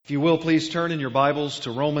If you will, please turn in your Bibles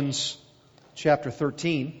to Romans chapter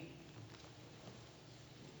 13.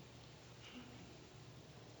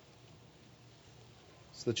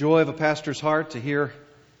 It's the joy of a pastor's heart to hear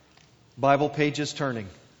Bible pages turning.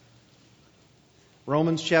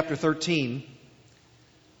 Romans chapter 13,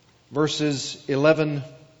 verses 11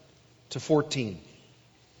 to 14.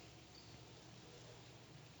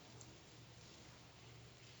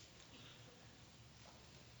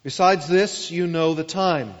 Besides this, you know the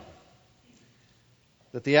time,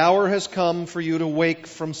 that the hour has come for you to wake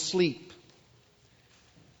from sleep.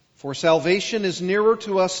 For salvation is nearer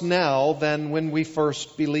to us now than when we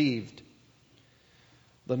first believed.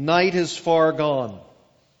 The night is far gone.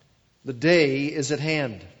 The day is at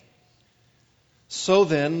hand. So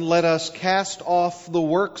then, let us cast off the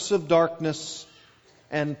works of darkness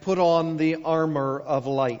and put on the armor of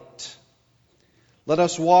light. Let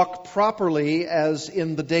us walk properly as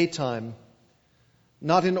in the daytime,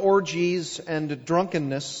 not in orgies and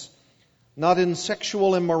drunkenness, not in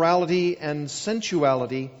sexual immorality and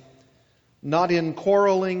sensuality, not in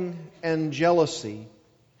quarreling and jealousy,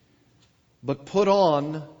 but put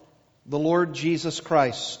on the Lord Jesus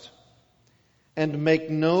Christ, and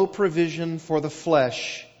make no provision for the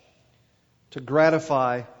flesh to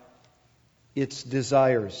gratify its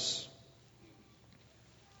desires.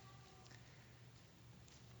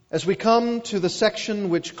 As we come to the section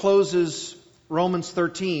which closes Romans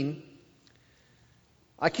 13,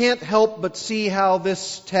 I can't help but see how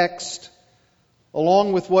this text,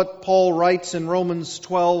 along with what Paul writes in Romans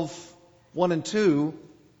 12, 1 and 2,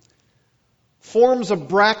 forms a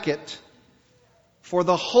bracket for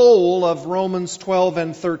the whole of Romans 12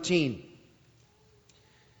 and 13.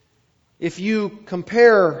 If you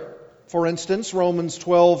compare, for instance, Romans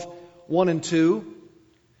 12, 1 and 2,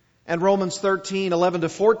 and Romans 13, 11 to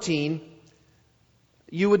 14,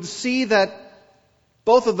 you would see that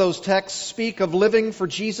both of those texts speak of living for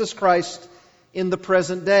Jesus Christ in the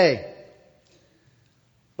present day.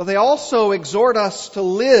 But they also exhort us to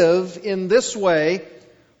live in this way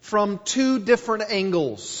from two different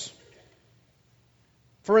angles.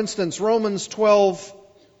 For instance, Romans 12,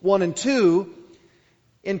 1 and 2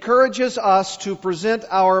 encourages us to present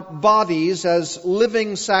our bodies as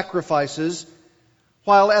living sacrifices,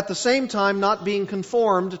 while at the same time not being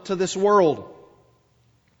conformed to this world.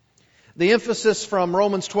 The emphasis from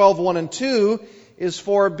Romans 12, 1 and 2 is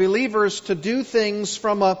for believers to do things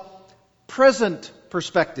from a present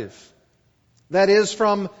perspective. That is,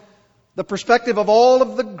 from the perspective of all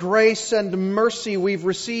of the grace and mercy we've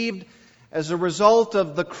received as a result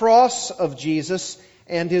of the cross of Jesus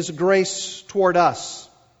and His grace toward us.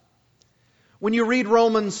 When you read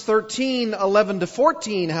Romans 13, 11 to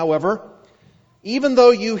 14, however, even though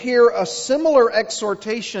you hear a similar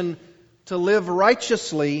exhortation to live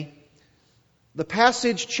righteously, the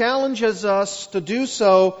passage challenges us to do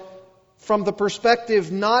so from the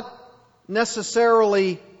perspective not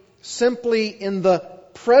necessarily simply in the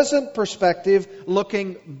present perspective,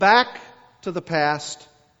 looking back to the past,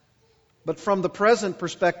 but from the present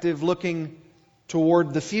perspective, looking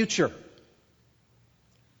toward the future.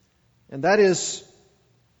 And that is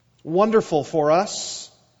wonderful for us,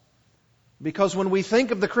 because when we think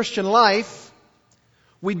of the Christian life,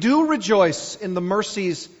 we do rejoice in the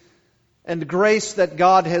mercies and grace that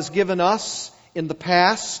God has given us in the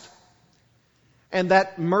past. And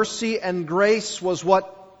that mercy and grace was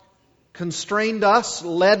what constrained us,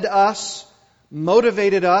 led us,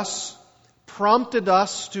 motivated us, prompted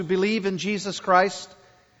us to believe in Jesus Christ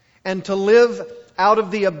and to live out of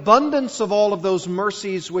the abundance of all of those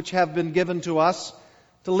mercies which have been given to us,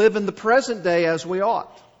 to live in the present day as we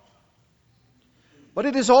ought. But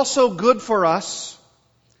it is also good for us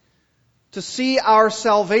to see our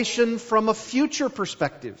salvation from a future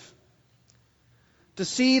perspective. To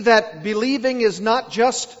see that believing is not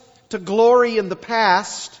just to glory in the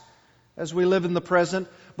past as we live in the present,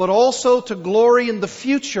 but also to glory in the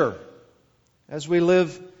future as we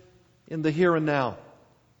live in the here and now.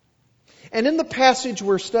 And in the passage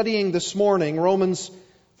we're studying this morning, Romans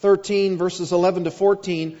 13 verses 11 to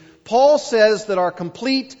 14, Paul says that our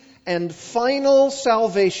complete and final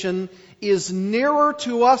salvation is nearer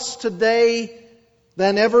to us today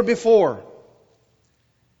than ever before.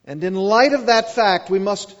 And in light of that fact, we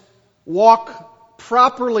must walk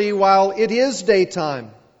properly while it is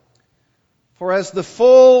daytime. For as the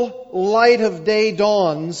full light of day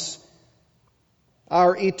dawns,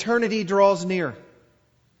 our eternity draws near.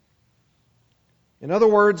 In other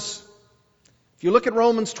words, if you look at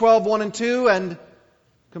Romans 12, 1 and 2 and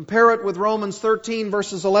compare it with Romans 13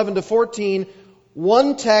 verses 11 to 14,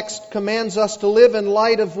 one text commands us to live in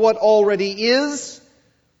light of what already is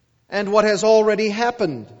and what has already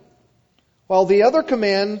happened. while the other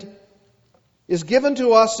command is given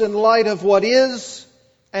to us in light of what is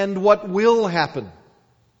and what will happen.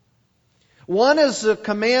 One is a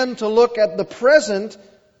command to look at the present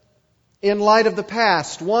in light of the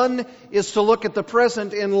past. One is to look at the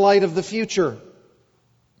present in light of the future.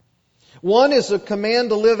 One is a command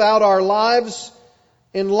to live out our lives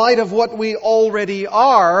in light of what we already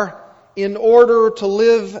are in order to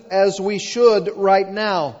live as we should right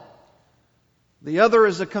now. The other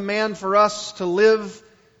is a command for us to live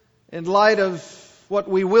in light of what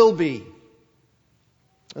we will be.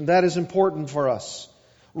 And that is important for us.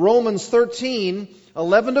 Romans 13,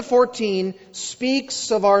 11 to 14 speaks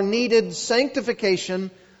of our needed sanctification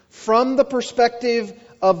from the perspective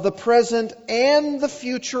of the present and the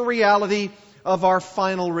future reality of our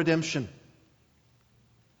final redemption.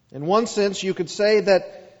 In one sense, you could say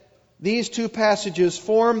that these two passages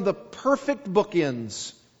form the perfect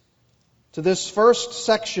bookends to this first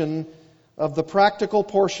section of the practical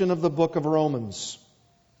portion of the book of Romans.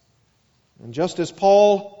 And just as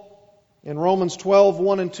Paul in Romans 12,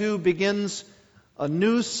 1 and 2 begins a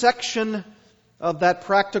new section of that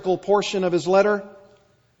practical portion of his letter,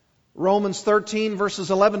 Romans 13, verses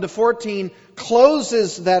 11 to 14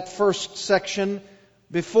 closes that first section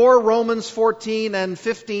before Romans 14 and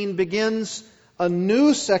 15 begins a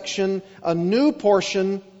new section, a new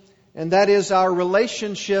portion, and that is our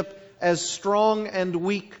relationship as strong and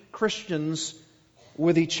weak Christians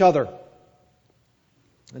with each other.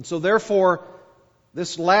 And so therefore,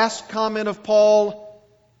 this last comment of Paul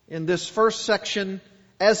in this first section,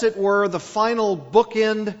 as it were, the final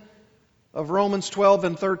bookend of Romans 12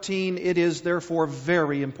 and 13, it is therefore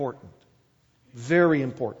very important. Very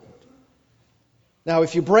important. Now,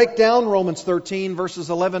 if you break down Romans 13, verses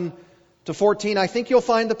 11 to 14, I think you'll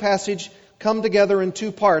find the passage come together in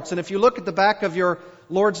two parts. And if you look at the back of your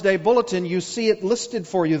Lord's Day bulletin, you see it listed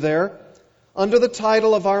for you there under the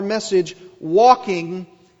title of our message, Walking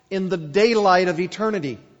in the Daylight of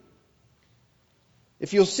Eternity.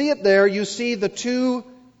 If you'll see it there, you see the two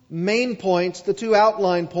main points, the two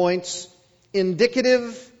outline points,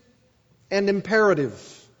 indicative and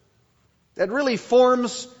imperative. That really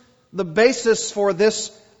forms the basis for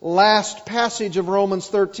this last passage of Romans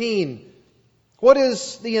 13. What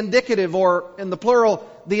is the indicative, or in the plural,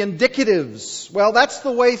 the indicatives? Well, that's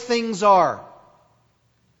the way things are.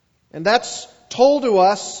 And that's told to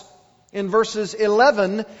us in verses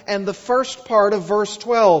 11 and the first part of verse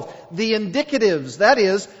 12. The indicatives, that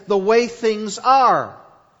is, the way things are.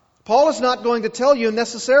 Paul is not going to tell you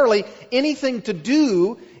necessarily anything to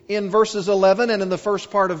do in verses 11 and in the first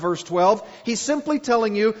part of verse 12. He's simply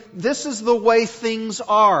telling you this is the way things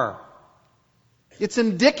are. It's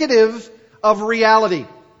indicative of reality.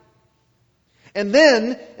 And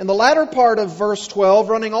then, in the latter part of verse 12,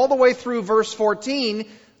 running all the way through verse 14,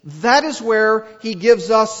 that is where he gives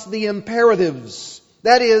us the imperatives.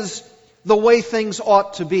 That is, the way things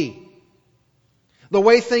ought to be. The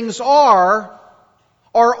way things are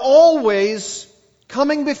always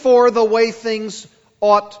coming before the way things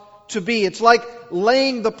ought to be. It's like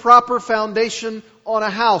laying the proper foundation on a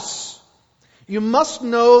house. You must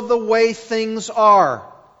know the way things are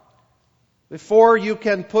before you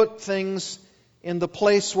can put things in the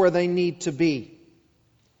place where they need to be.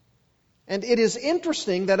 And it is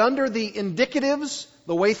interesting that under the indicatives,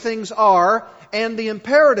 the way things are, and the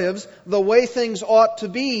imperatives, the way things ought to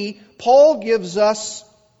be, Paul gives us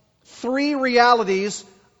three realities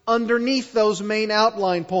underneath those main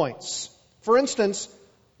outline points. For instance,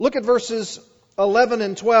 look at verses 11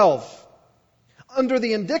 and 12. Under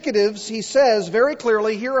the indicatives, he says very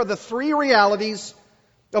clearly, here are the three realities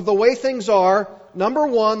of the way things are. Number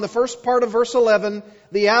one, the first part of verse 11,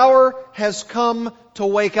 the hour has come to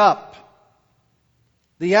wake up.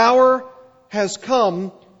 The hour has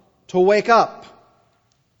come to wake up.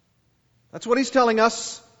 That's what he's telling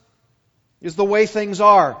us is the way things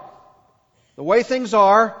are. The way things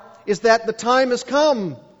are is that the time has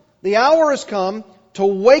come. The hour has come to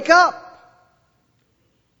wake up.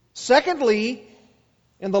 Secondly,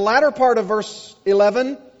 in the latter part of verse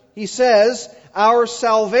 11, he says, our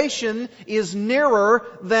salvation is nearer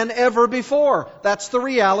than ever before. That's the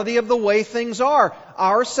reality of the way things are.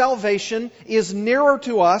 Our salvation is nearer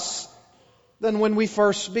to us than when we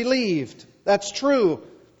first believed. That's true.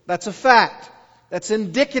 That's a fact. That's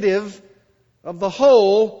indicative of the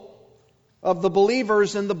whole of the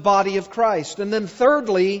believers in the body of Christ. And then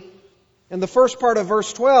thirdly, in the first part of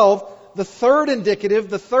verse 12, the third indicative,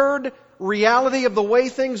 the third reality of the way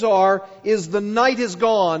things are is the night is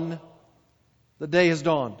gone, the day has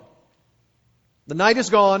dawned. The night is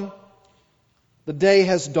gone, the day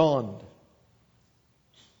has dawned.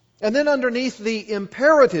 And then underneath the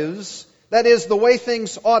imperatives, that is, the way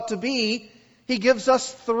things ought to be, he gives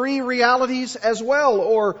us three realities as well,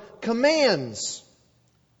 or commands.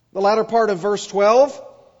 The latter part of verse 12,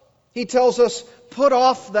 he tells us, put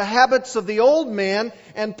off the habits of the old man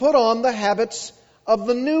and put on the habits of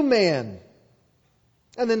the new man.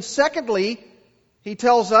 And then secondly, he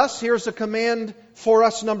tells us, here's a command for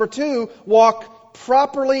us, number 2, walk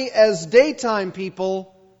properly as daytime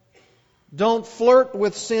people. Don't flirt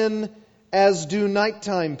with sin as do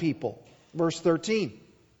nighttime people. Verse 13.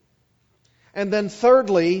 And then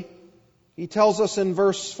thirdly, he tells us in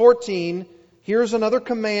verse 14, here's another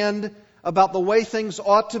command about the way things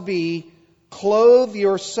ought to be. Clothe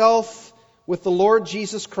yourself with the Lord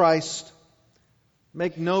Jesus Christ.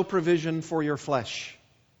 Make no provision for your flesh.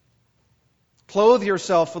 Clothe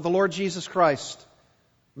yourself with the Lord Jesus Christ.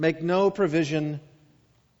 Make no provision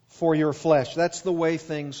for your flesh. That's the way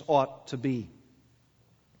things ought to be.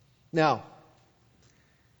 Now,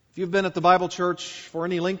 if you've been at the Bible Church for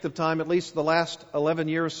any length of time, at least the last 11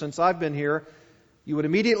 years since I've been here, you would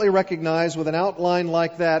immediately recognize with an outline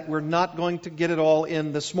like that, we're not going to get it all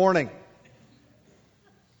in this morning.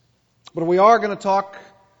 But we are going to talk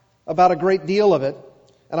about a great deal of it.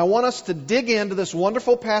 And I want us to dig into this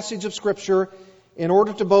wonderful passage of Scripture in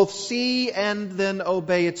order to both see and then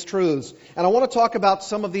obey its truths. And I want to talk about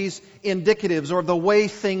some of these indicatives, or the way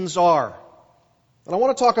things are. And I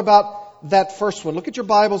want to talk about that first one. Look at your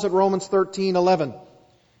Bibles at Romans 13:11.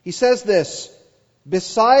 He says this,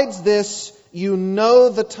 besides this, you know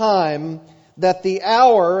the time, that the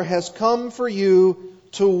hour has come for you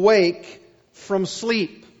to wake from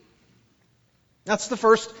sleep. That's the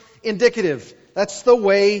first indicative. That's the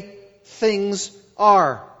way things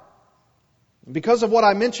are. Because of what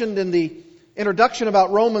I mentioned in the introduction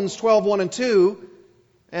about Romans 12:1 and 2,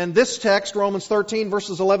 and this text, Romans 13,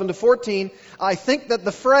 verses 11 to 14, I think that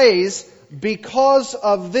the phrase, because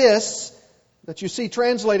of this, that you see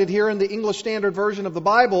translated here in the English Standard Version of the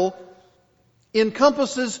Bible,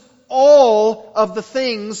 encompasses all of the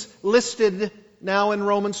things listed now in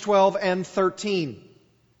Romans 12 and 13.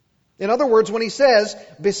 In other words, when he says,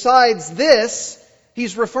 besides this,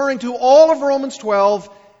 he's referring to all of Romans 12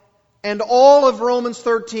 and all of Romans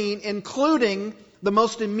 13, including the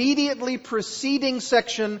most immediately preceding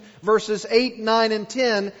section, verses 8, 9, and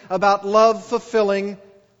 10, about love fulfilling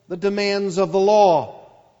the demands of the law.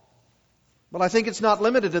 But I think it's not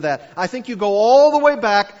limited to that. I think you go all the way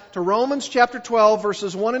back to Romans chapter 12,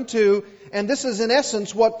 verses 1 and 2, and this is in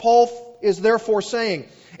essence what Paul is therefore saying.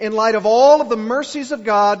 In light of all of the mercies of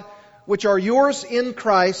God, which are yours in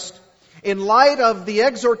Christ, in light of the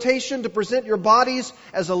exhortation to present your bodies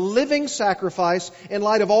as a living sacrifice, in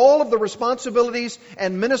light of all of the responsibilities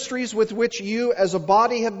and ministries with which you as a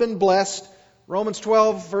body have been blessed, Romans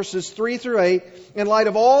 12 verses 3 through 8, in light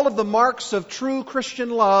of all of the marks of true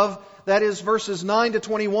Christian love, that is verses 9 to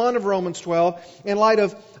 21 of Romans 12, in light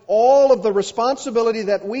of all of the responsibility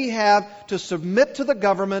that we have to submit to the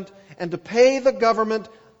government and to pay the government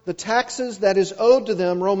the taxes that is owed to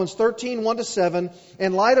them, Romans 13, 1 to 7,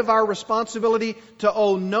 in light of our responsibility to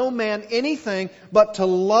owe no man anything, but to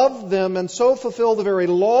love them and so fulfill the very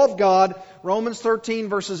law of God, Romans 13,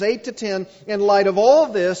 verses 8 to 10, in light of all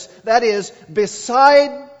of this, that is,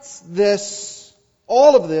 besides this,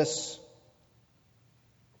 all of this,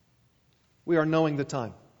 we are knowing the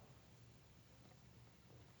time.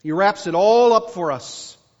 He wraps it all up for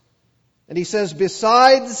us. And he says,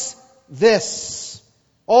 besides this,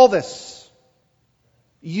 all this,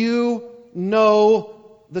 you know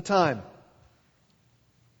the time.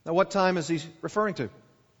 Now, what time is he referring to?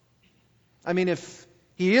 I mean, if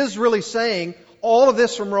he is really saying all of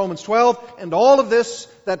this from Romans 12 and all of this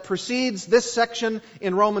that precedes this section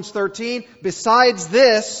in Romans 13, besides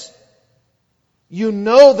this, you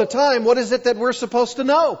know the time, what is it that we're supposed to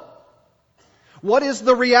know? What is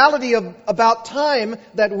the reality about time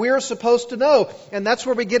that we're supposed to know? And that's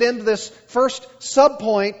where we get into this first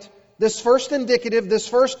subpoint, this first indicative, this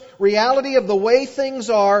first reality of the way things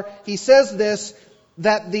are. He says this,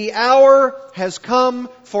 that the hour has come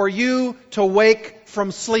for you to wake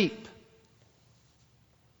from sleep.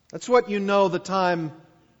 That's what you know the time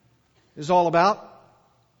is all about.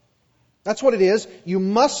 That's what it is. You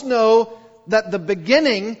must know that the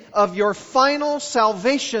beginning of your final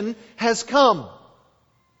salvation has come.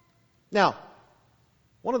 Now,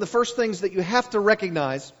 one of the first things that you have to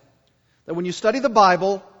recognize, that when you study the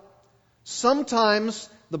Bible, sometimes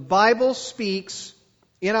the Bible speaks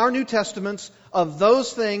in our New Testaments of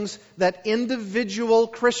those things that individual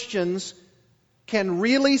Christians can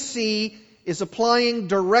really see is applying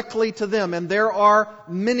directly to them. And there are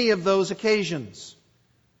many of those occasions.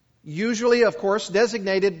 Usually, of course,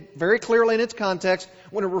 designated very clearly in its context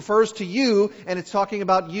when it refers to you, and it's talking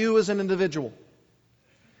about you as an individual.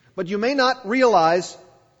 But you may not realize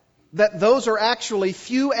that those are actually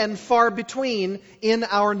few and far between in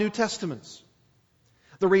our New Testaments.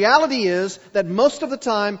 The reality is that most of the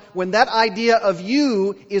time when that idea of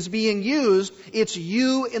you is being used, it's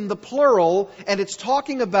you in the plural, and it's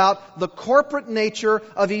talking about the corporate nature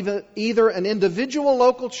of either an individual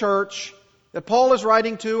local church that Paul is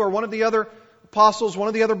writing to, or one of the other apostles, one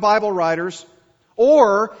of the other Bible writers,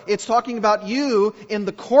 or it's talking about you in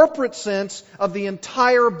the corporate sense of the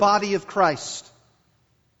entire body of Christ.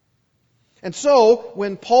 And so,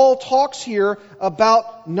 when Paul talks here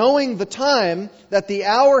about knowing the time, that the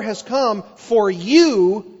hour has come for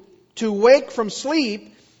you to wake from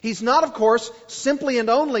sleep, he's not, of course, simply and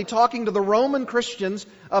only talking to the Roman Christians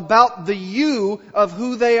about the you of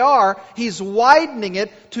who they are. He's widening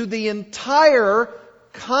it to the entire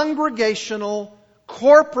congregational,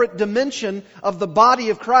 corporate dimension of the body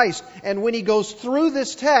of Christ. And when he goes through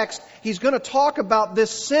this text, he's going to talk about this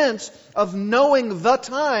sense of knowing the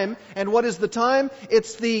time. And what is the time?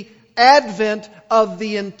 It's the advent of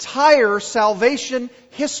the entire salvation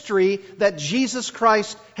history that Jesus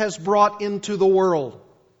Christ has brought into the world.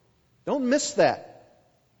 Don't miss that.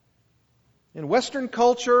 In Western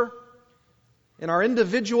culture, in our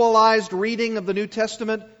individualized reading of the New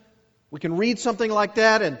Testament, we can read something like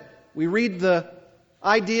that, and we read the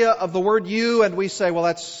idea of the word you, and we say, well,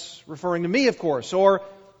 that's referring to me, of course. Or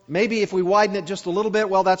maybe if we widen it just a little bit,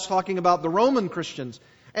 well, that's talking about the Roman Christians.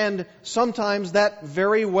 And sometimes that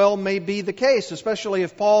very well may be the case, especially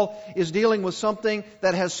if Paul is dealing with something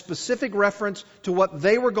that has specific reference to what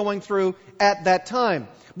they were going through at that time.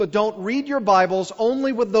 But don't read your Bibles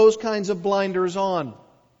only with those kinds of blinders on.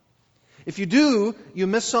 If you do, you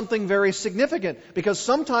miss something very significant. Because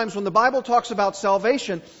sometimes when the Bible talks about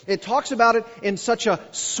salvation, it talks about it in such a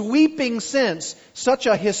sweeping sense, such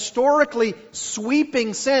a historically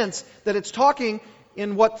sweeping sense, that it's talking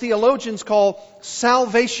in what theologians call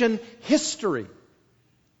salvation history.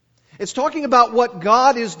 It's talking about what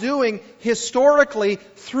God is doing historically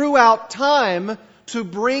throughout time to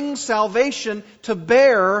bring salvation to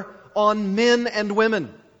bear on men and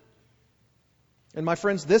women. And my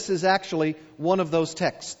friends, this is actually one of those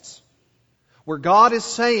texts where God is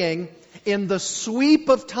saying, in the sweep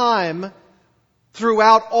of time,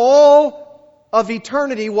 throughout all of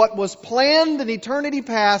eternity, what was planned in eternity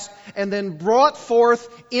past and then brought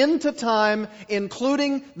forth into time,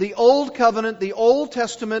 including the Old Covenant, the Old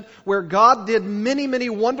Testament, where God did many, many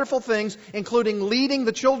wonderful things, including leading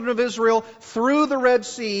the children of Israel through the Red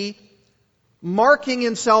Sea, marking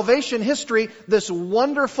in salvation history this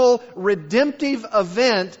wonderful redemptive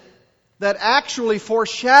event that actually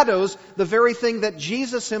foreshadows the very thing that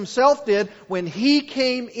Jesus Himself did when He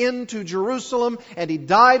came into Jerusalem and He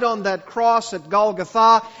died on that cross at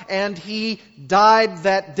Golgotha, and He died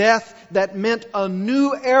that death that meant a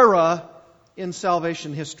new era in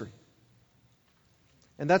salvation history.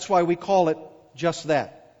 And that's why we call it just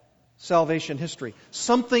that, salvation history.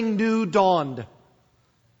 Something new dawned.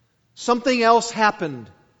 Something else happened.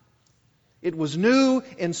 It was new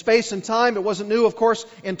in space and time. It wasn't new, of course,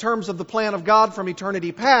 in terms of the plan of God from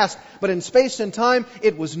eternity past, but in space and time,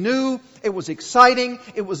 it was new, it was exciting,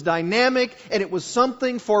 it was dynamic, and it was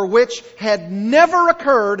something for which had never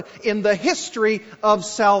occurred in the history of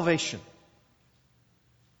salvation.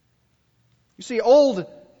 You see, Old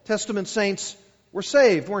Testament saints were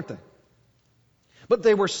saved, weren't they? But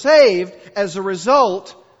they were saved as a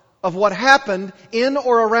result of what happened in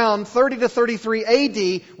or around 30 to 33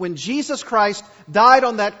 AD when Jesus Christ died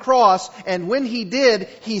on that cross. And when He did,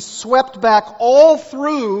 He swept back all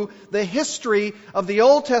through the history of the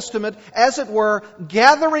Old Testament, as it were,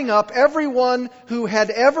 gathering up everyone who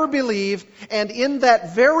had ever believed. And in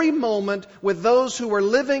that very moment, with those who were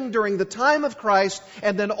living during the time of Christ,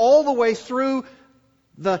 and then all the way through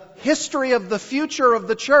the history of the future of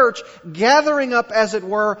the church, gathering up, as it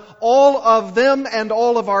were, all of them and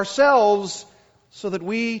all of ourselves, so that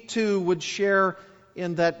we too would share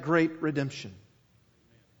in that great redemption.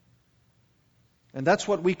 And that's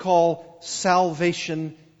what we call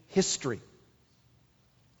salvation history.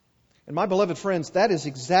 And my beloved friends, that is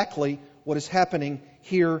exactly what is happening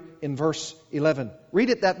here in verse 11.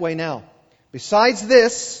 Read it that way now. Besides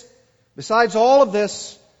all of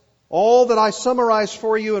this, all that I summarized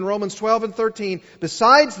for you in Romans 12 and 13,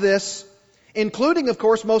 besides this, including, of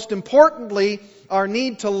course, most importantly, our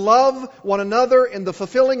need to love one another in the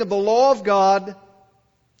fulfilling of the law of God,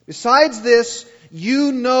 besides this,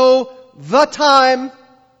 you know the time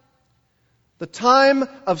The time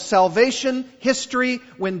of salvation history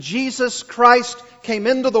when Jesus Christ came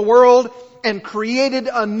into the world and created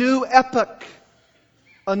a new epoch,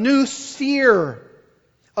 a new sphere,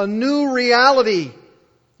 a new reality.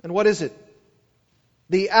 And what is it?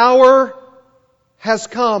 The hour has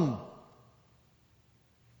come.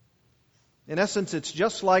 In essence, it's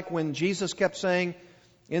just like when Jesus kept saying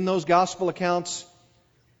in those gospel accounts,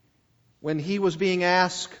 when He was being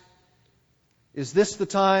asked, is this the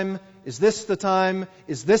time? Is this the time?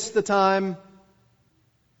 Is this the time?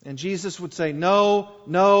 And Jesus would say, no,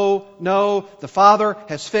 no, no. The Father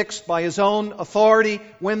has fixed by His own authority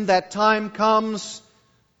when that time comes.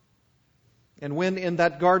 And when in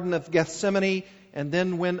that Garden of Gethsemane, and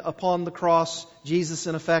then when upon the cross, Jesus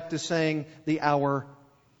in effect is saying, the hour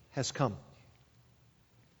has come.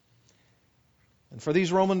 And for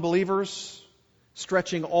these Roman believers,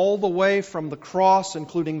 stretching all the way from the cross,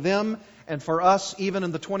 including them, and for us, even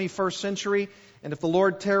in the 21st century, and if the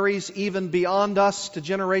Lord tarries, even beyond us to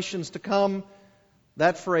generations to come,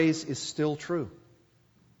 that phrase is still true.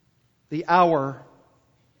 The hour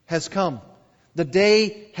has come. The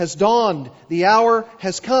day has dawned. The hour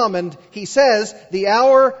has come. And He says, the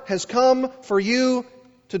hour has come for you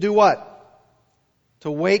to do what?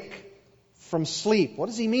 To wake from sleep. What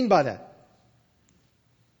does He mean by that?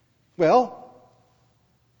 Well,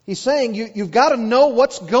 He's saying you've got to know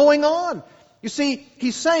what's going on. You see,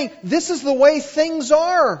 He's saying this is the way things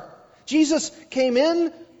are. Jesus came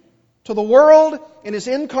in to the world in His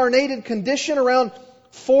incarnated condition around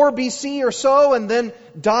 4 BC or so, and then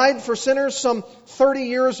died for sinners some 30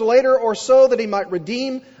 years later or so that He might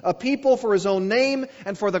redeem a people for His own name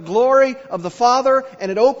and for the glory of the Father.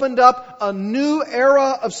 And it opened up a new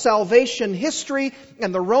era of salvation history,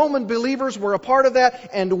 and the Roman believers were a part of that,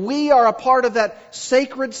 and we are a part of that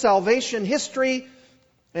sacred salvation history,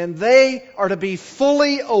 and they are to be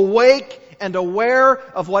fully awake and aware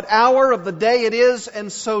of what hour of the day it is,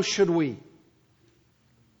 and so should we.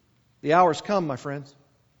 The hour's come, my friends.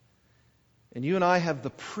 And you and I have the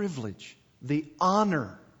privilege, the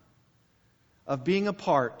honor of being a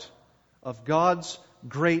part of God's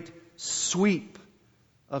great sweep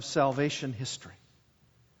of salvation history.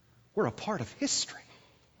 We're a part of history.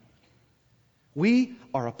 We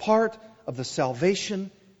are a part of the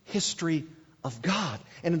salvation history of God.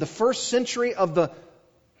 And in the first century of the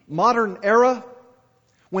modern era,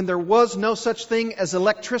 when there was no such thing as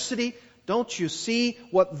electricity, don't you see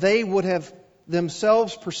what they would have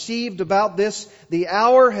themselves perceived about this? The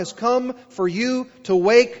hour has come for you to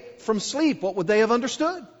wake from sleep. What would they have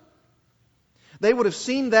understood? They would have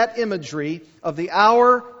seen that imagery of the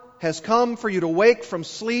hour has come for you to wake from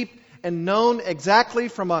sleep and known exactly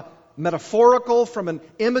from a metaphorical, from an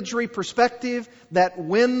imagery perspective, that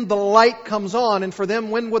when the light comes on, and for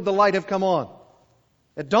them, when would the light have come on?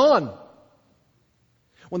 At dawn.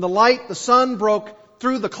 When the sun broke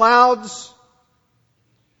through the clouds,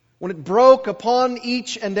 when it broke upon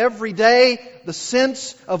each and every day, the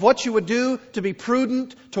sense of what you would do to be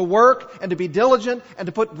prudent, to work, and to be diligent, and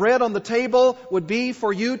to put bread on the table would be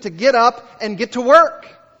for you to get up and get to work.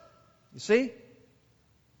 You see?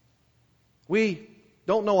 We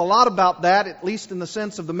don't know a lot about that, at least in the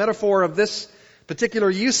sense of the metaphor of this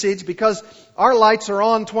particular usage, because our lights are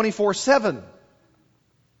on 24/7.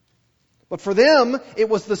 But for them, it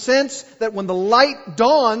was the sense that when the light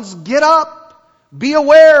dawns, get up. Be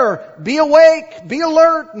aware, be awake, be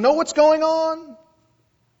alert, know what's going on.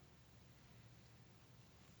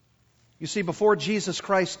 You see, before Jesus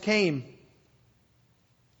Christ came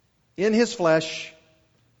in His flesh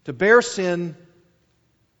to bear sin,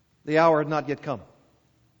 the hour had not yet come.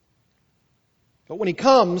 But when He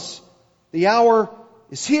comes, the hour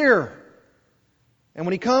is here. And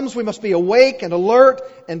when He comes, we must be awake and alert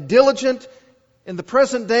and diligent in the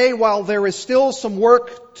present day while there is still some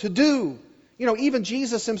work to do. You know, even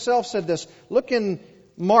Jesus Himself said this. Look in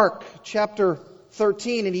Mark chapter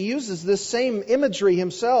 13, and He uses this same imagery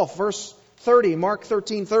Himself. Verse 30, Mark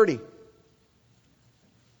 13:30.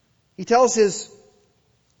 He tells His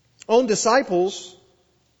own disciples,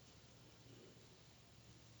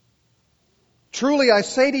 "Truly I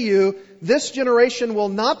say to you, this generation will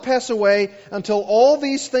not pass away until all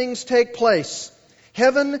these things take place.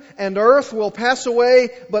 Heaven and earth will pass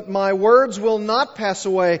away, but my words will not pass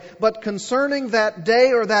away. But concerning that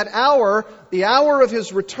day or that hour, the hour of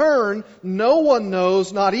His return, no one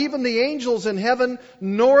knows, not even the angels in heaven,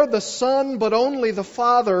 nor the Son, but only the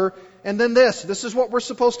Father." And then this is what we're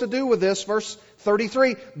supposed to do with this. Verse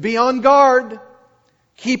 33, "Be on guard,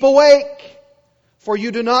 keep awake, for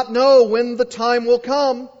you do not know when the time will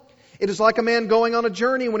come. It is like a man going on a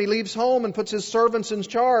journey when he leaves home and puts his servants in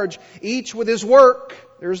charge, each with his work.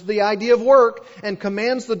 There's the idea of work, and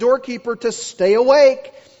commands the doorkeeper to stay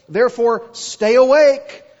awake. Therefore, stay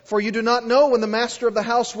awake, for you do not know when the master of the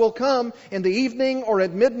house will come, in the evening or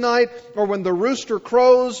at midnight, or when the rooster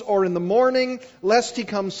crows, or in the morning, lest he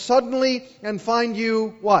come suddenly and find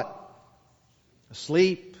you, what?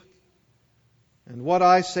 Asleep. And what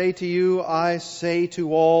I say to you, I say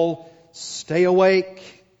to all, stay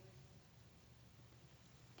awake.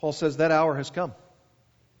 Paul says that hour has come.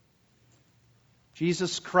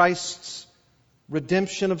 Jesus Christ's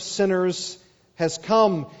redemption of sinners has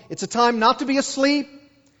come. It's a time not to be asleep.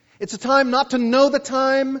 It's a time not to know the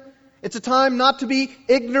time. It's a time not to be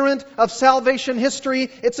ignorant of salvation history.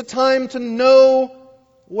 It's a time to know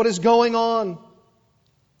what is going on.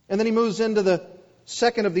 And then he moves into the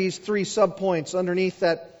second of these three subpoints underneath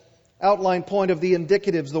that outline point of the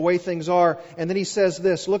indicatives, the way things are. And then he says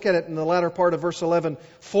this, look at it in the latter part of verse 11.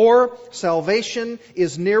 For salvation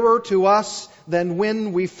is nearer to us than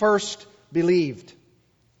when we first believed.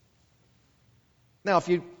 Now, if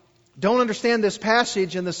you don't understand this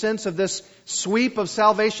passage in the sense of this sweep of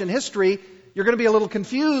salvation history, you're going to be a little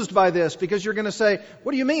confused by this, because you're going to say,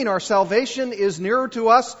 what do you mean? Our salvation is nearer to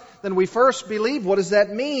us than we first believed? What does that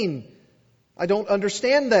mean? I don't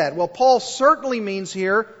understand that. Well, Paul certainly means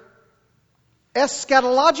here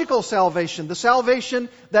eschatological salvation, the salvation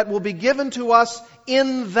that will be given to us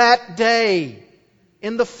in that day,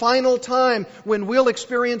 in the final time, when we'll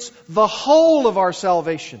experience the whole of our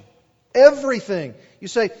salvation. Everything. You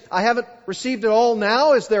say, I haven't received it all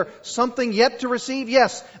now. Is there something yet to receive?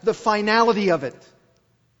 Yes, the finality of it.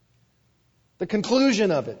 The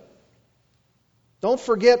conclusion of it. Don't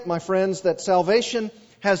forget, my friends, that salvation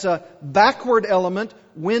has a backward element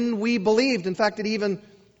when we believed. In fact, it even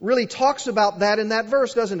really talks about that in that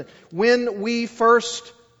verse, doesn't it? When we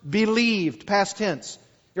first believed, past tense.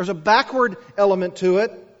 There's a backward element to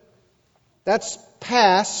it. That's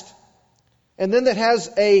past. And then that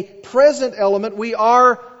has a present element. We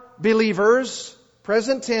are believers,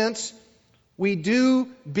 present tense. We do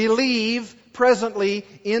believe presently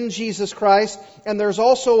in Jesus Christ. And there's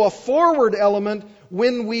also a forward element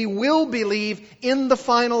when we will believe in the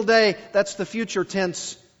final day. That's the future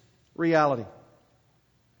tense reality.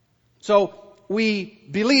 So we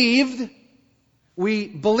believed, we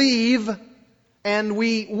believe, and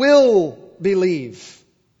we will believe.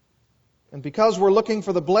 And because we're looking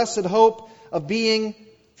for the blessed hope of being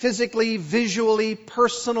physically, visually,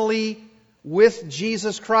 personally with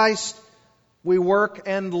Jesus Christ, we work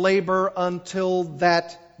and labor until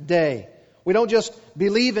that day. We don't just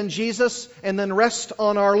believe in Jesus and then rest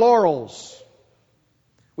on our laurels.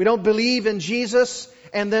 We don't believe in Jesus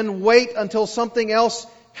and then wait until something else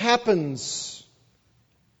happens.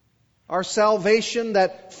 Our salvation,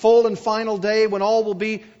 that full and final day when all will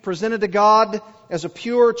be presented to God as a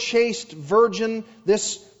pure, chaste virgin,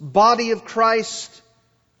 this body of Christ,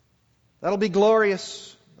 that'll be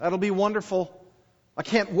glorious. That'll be wonderful. I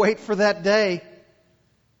can't wait for that day.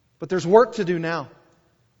 But there's work to do now.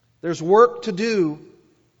 There's work to do.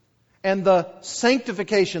 And the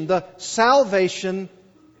sanctification, the salvation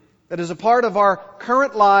that is a part of our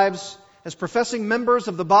current lives as professing members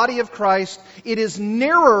of the body of Christ, it is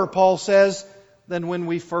nearer, Paul says, than when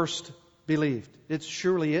we first believed. It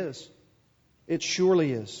surely is. It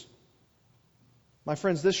surely is. My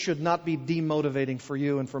friends, this should not be demotivating for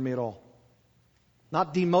you and for me at all.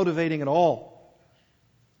 Not demotivating at all.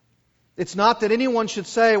 It's not that anyone should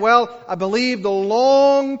say, well, I believed a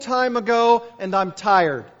long time ago and I'm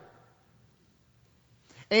tired.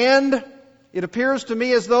 And it appears to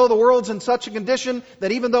me as though the world's in such a condition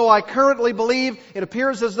that even though I currently believe, it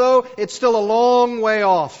appears as though it's still a long way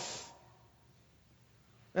off.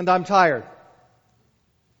 And I'm tired.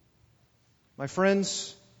 My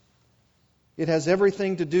friends, it has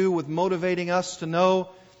everything to do with motivating us to know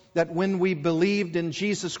that when we believed in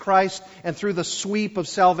Jesus Christ and through the sweep of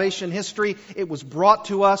salvation history, it was brought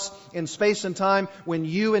to us in space and time when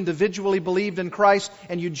you individually believed in Christ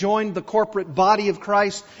and you joined the corporate body of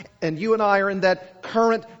Christ, and you and I are in that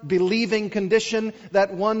current believing condition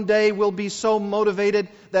that one day we'll be so motivated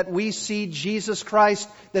that we see Jesus Christ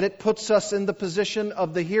that it puts us in the position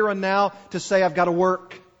of the here and now to say, I've got to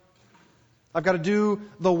work. I've got to do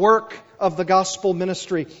the work of the gospel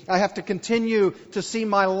ministry. I have to continue to see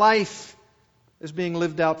my life as being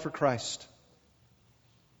lived out for Christ.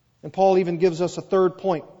 And Paul even gives us a third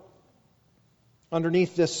point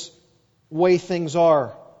underneath this way things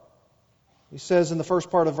are. He says in the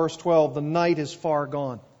first part of verse 12, the night is far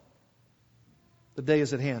gone. The day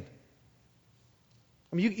is at hand.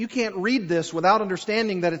 I mean, you can't read this without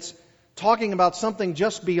understanding that it's talking about something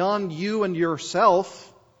just beyond you and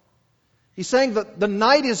yourself. He's saying that the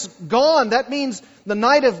night is gone. That means the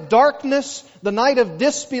night of darkness, the night of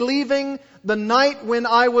disbelieving, the night when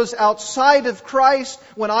I was outside of Christ,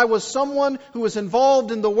 when I was someone who was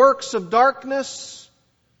involved in the works of darkness.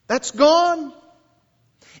 That's gone.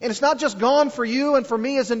 And it's not just gone for you and for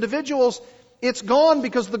me as individuals. It's gone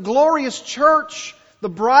because the glorious church, the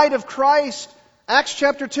bride of Christ, Acts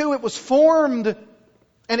chapter 2, it was formed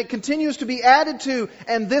and it continues to be added to.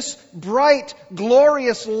 And this bright,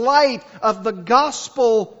 glorious light of the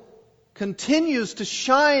gospel continues to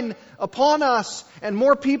shine upon us. And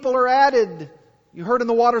more people are added. You heard in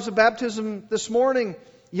the waters of baptism this morning,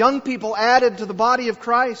 young people added to the body of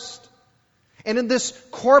Christ. And in this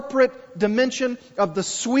corporate dimension of the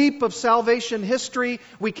sweep of salvation history,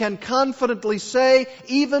 we can confidently say,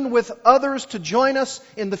 even with others to join us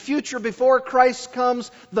in the future before Christ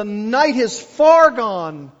comes, the night is far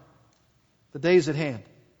gone. The day is at hand.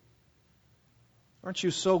 Aren't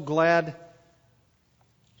you so glad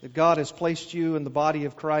that God has placed you in the body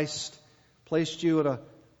of Christ, placed you at a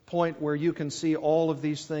point where you can see all of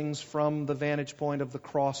these things from the vantage point of the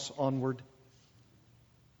cross onward?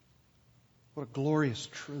 What a glorious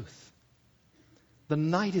truth. The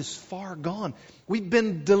night is far gone. We've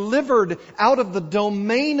been delivered out of the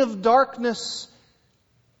domain of darkness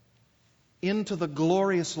into the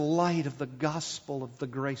glorious light of the gospel of the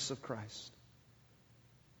grace of Christ.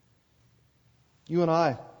 You and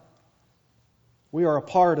I, we are a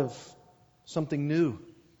part of something new,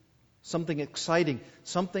 something exciting,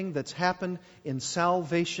 something that's happened in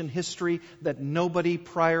salvation history that nobody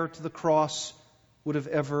prior to the cross would have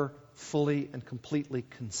ever fully and completely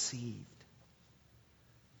conceived.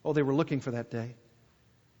 Oh, they were looking for that day.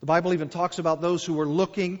 The Bible even talks about those who were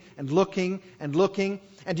looking and looking and looking.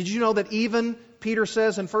 And did you know that even, Peter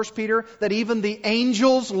says in 1 Peter, that even the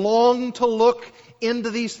angels long to look into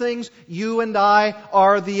these things? You and I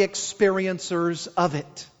are the experiencers of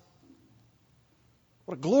it.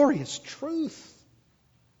 What a glorious truth.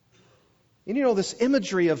 And you know, this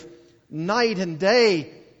imagery of night and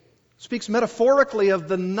day speaks metaphorically of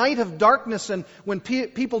the night of darkness, and when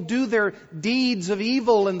people do their deeds of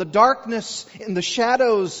evil in the darkness, in the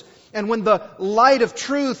shadows, and when the light of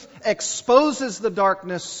truth exposes the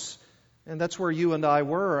darkness. And that's where you and I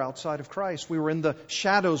were outside of Christ. We were in the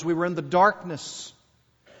shadows. We were in the darkness.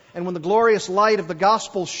 And when the glorious light of the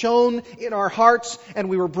gospel shone in our hearts and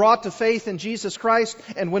we were brought to faith in Jesus Christ,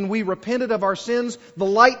 and when we repented of our sins, the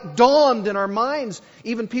light dawned in our minds.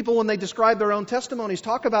 Even people, when they describe their own testimonies,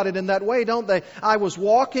 talk about it in that way, don't they? I was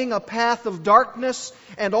walking a path of darkness,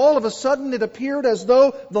 and all of a sudden it appeared as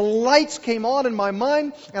though the lights came on in my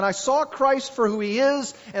mind, and I saw Christ for who He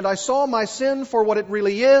is, and I saw my sin for what it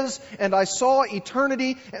really is, and I saw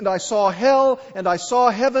eternity, and I saw hell, and I saw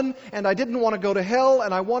heaven, and I didn't want to go to hell,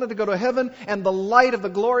 and I wanted to go to heaven, and the light of the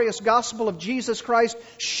glorious gospel of Jesus Christ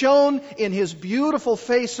shone in His beautiful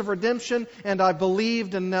face of redemption, and I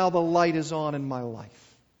believed, and now the light is on in my life.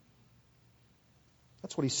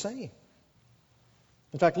 That's what he's saying.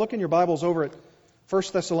 In fact, look in your Bibles over at 1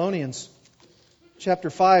 Thessalonians chapter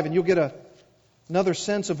 5, and you'll get another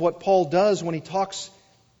sense of what Paul does when he talks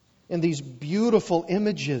in these beautiful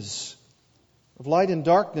images of light and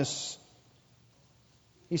darkness.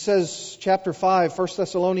 He says, chapter 5, 1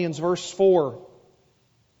 Thessalonians verse 4.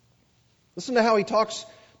 Listen to how he talks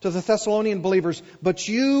to the Thessalonian believers. But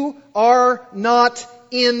you are not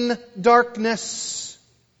in darkness.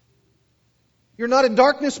 You're not in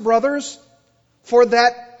darkness, brothers, for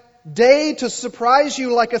that day to surprise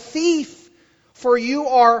you like a thief. For you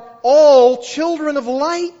are all children of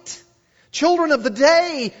light, children of the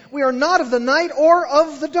day. We are not of the night or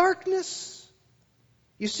of the darkness.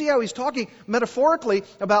 You see how he's talking metaphorically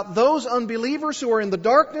about those unbelievers who are in the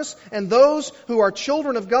darkness and those who are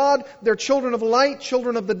children of God. They're children of light,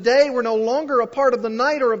 children of the day. We're no longer a part of the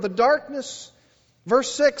night or of the darkness.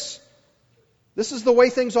 Verse 6, this is the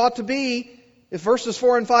way things ought to be. If verses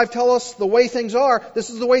 4 and 5 tell us the way things are,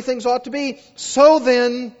 this is the way things ought to be. So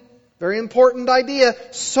then, very important idea,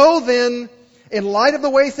 so then, in light of the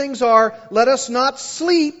way things are, let us not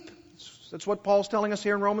sleep. That's what Paul's telling us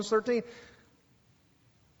here in Romans 13.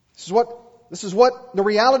 This is what the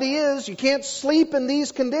reality is. You can't sleep in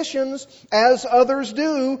these conditions as others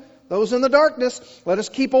do, those in the darkness. Let us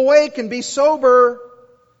keep awake and be sober.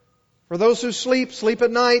 For those who sleep, sleep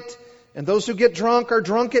at night, and those who get drunk are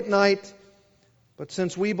drunk at night. But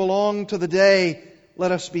since we belong to the day,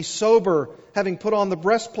 let us be sober, having put on the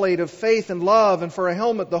breastplate of faith and love, and for a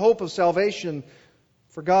helmet the hope of salvation.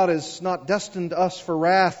 For God has not destined us for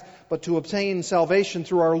wrath, but to obtain salvation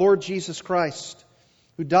through our Lord Jesus Christ,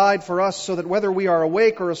 who died for us so that whether we are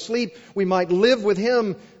awake or asleep, we might live with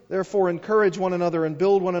Him. Therefore, encourage one another and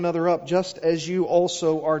build one another up, just as you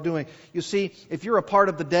also are doing. You see, if you're a part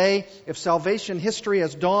of the day, if salvation history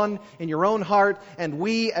has dawned in your own heart, and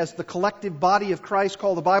we, as the collective body of Christ,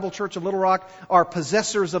 called the Bible Church of Little Rock, are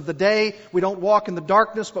possessors of the day, we don't walk in the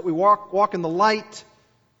darkness, but we walk in the light.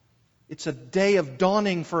 It's a day of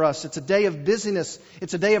dawning for us. It's a day of busyness.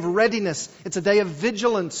 It's a day of readiness. It's a day of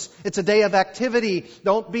vigilance. It's a day of activity.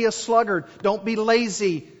 Don't be a sluggard. Don't be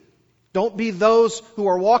lazy. Don't be those who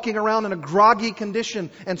are walking around in a groggy condition.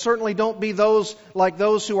 And certainly don't be those like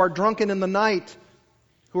those who are drunken in the night,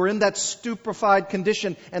 who are in that stupefied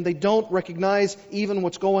condition and they don't recognize even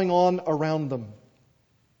what's going on around them.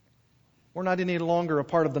 We're not any longer a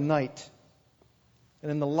part of the night.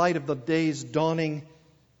 And in the light of the day's dawning,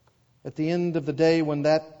 at the end of the day, when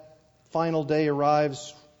that final day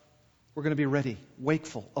arrives, we're going to be ready,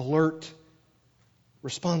 wakeful, alert,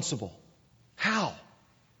 responsible. How?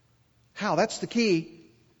 How? That's the key.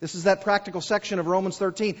 This is that practical section of Romans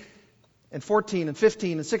 13 and 14 and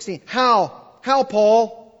 15 and 16. How? How,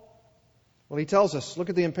 Paul? Well, he tells us. Look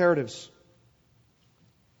at the imperatives.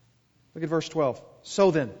 Look at verse 12. So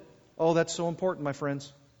then. Oh, that's so important, my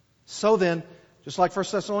friends. So then, just like 1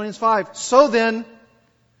 Thessalonians 5. So then,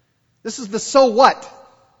 this is the so what.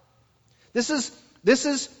 This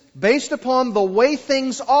is based upon the way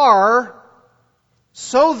things are.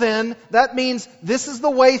 So then, that means this is the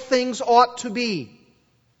way things ought to be.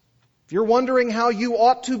 If you're wondering how you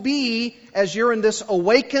ought to be as you're in this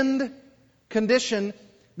awakened condition,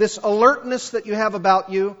 this alertness that you have about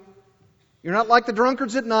you, you're not like the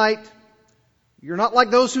drunkards at night. You're not like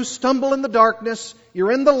those who stumble in the darkness.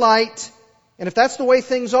 You're in the light. And if that's the way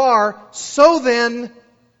things are, so then,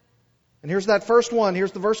 and here's that first one,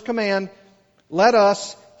 here's the first command, let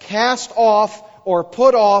us cast off or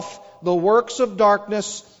put off the works of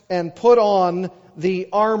darkness and put on the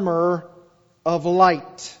armor of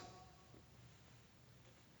light.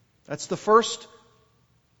 That's the first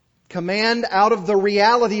command out of the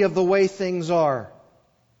reality of the way things are.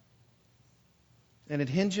 And it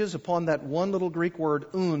hinges upon that one little Greek word,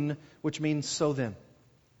 un, which means so then.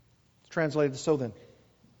 It's translated so then.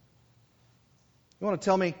 You want to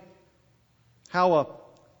tell me how a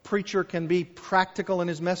preacher can be practical in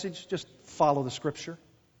his message? Just follow the Scripture.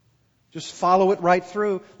 Just follow it right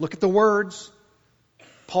through. Look at the words.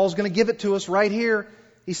 Paul's going to give it to us right here.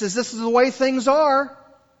 He says this is the way things are.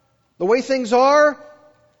 The way things are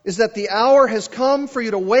is that the hour has come for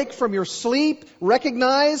you to wake from your sleep.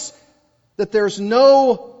 Recognize that there's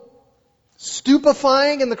no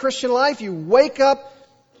stupefying in the Christian life. You wake up,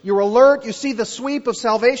 you're alert, you see the sweep of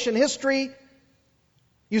salvation history.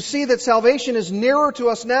 You see that salvation is nearer to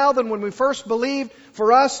us now than when we first believed.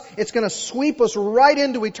 For us, it's going to sweep us right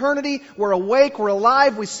into eternity. We're awake, we're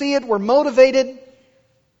alive, we see it, we're motivated.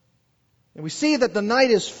 And we see that the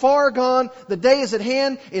night is far gone, the day is at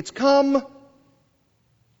hand, it's come.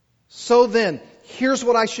 So then, here's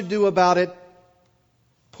what I should do about it.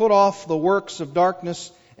 Put off the works of darkness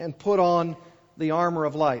and put on the armor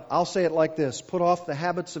of light. I'll say it like this. Put off the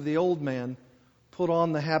habits of the old man, put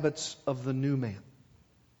on the habits of the new man.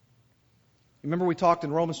 Remember we talked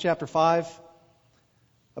in Romans chapter 5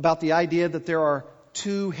 about the idea that there are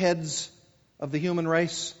two heads of the human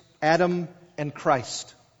race, Adam and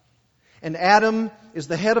Christ. And Adam is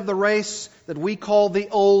the head of the race that we call the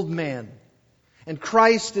old man. And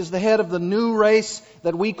Christ is the head of the new race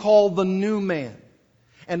that we call the new man.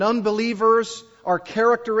 And unbelievers are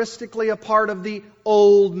characteristically a part of the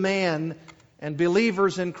old man. And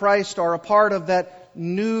believers in Christ are a part of that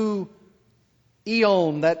new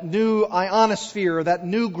eon, that new ionosphere, that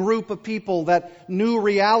new group of people, that new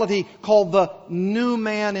reality called the new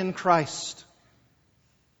man in Christ.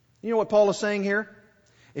 You know what Paul is saying here?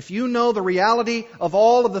 If you know the reality of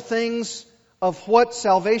all of the things of what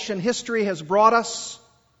salvation history has brought us,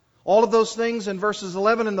 all of those things in verses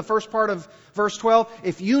 11 and the first part of verse 12,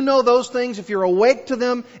 if you know those things, if you're awake to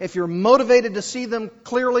them, if you're motivated to see them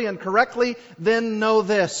clearly and correctly, then know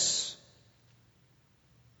this.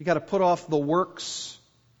 You got to put off the works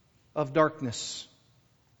of darkness.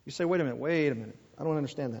 You say, wait a minute. I don't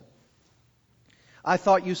understand that. I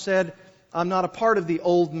thought you said, I'm not a part of the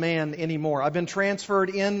old man anymore. I've been transferred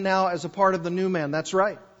in now as a part of the new man. That's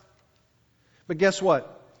right. But guess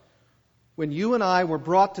what? When you and I were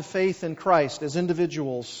brought to faith in Christ as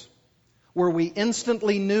individuals, were we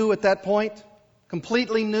instantly new at that point?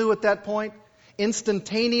 Completely new at that point?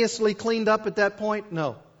 Instantaneously cleaned up at that point?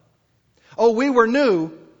 No. Oh, we were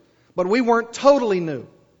new, but we weren't totally new.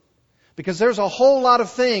 Because there's a whole lot of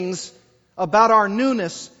things about our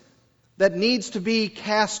newness that needs to be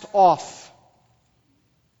cast off.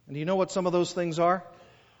 And do you know what some of those things are?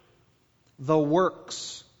 The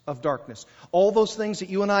works of darkness. All those things that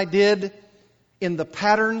you and I did in the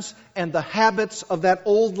patterns and the habits of that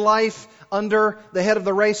old life under the head of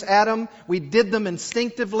the race, Adam. We did them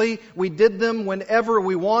instinctively. We did them whenever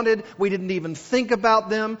we wanted. We didn't even think about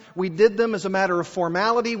them. We did them as a matter of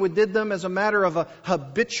formality. We did them as a matter of a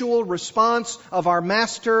habitual response of our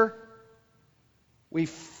master. We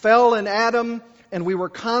fell in Adam, and we were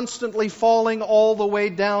constantly falling all the way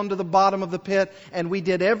down to the bottom of the pit, and we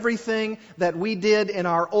did everything that we did in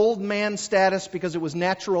our old man status because it was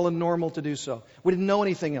natural and normal to do so. We didn't know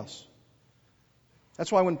anything else.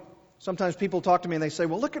 That's why when sometimes people talk to me and they say,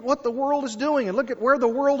 well, look at what the world is doing and look at where the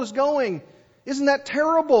world is going. Isn't that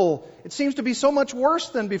terrible? It seems to be so much worse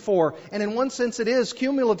than before. And in one sense it is,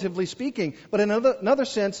 cumulatively speaking. But in another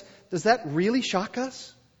sense, does that really shock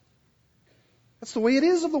us? That's the way it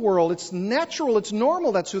is of the world. It's natural. It's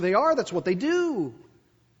normal. That's who they are. That's what they do.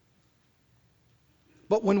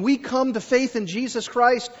 But when we come to faith in Jesus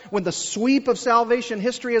Christ, when the sweep of salvation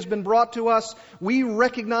history has been brought to us, we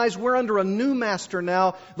recognize we're under a new master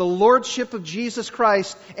now, the Lordship of Jesus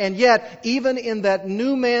Christ. And yet, even in that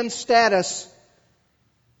new man status,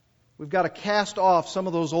 we've got to cast off some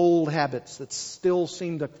of those old habits that still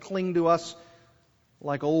seem to cling to us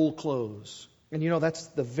like old clothes. And you know, that's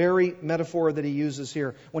the very metaphor that he uses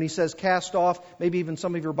here. When he says cast off, maybe even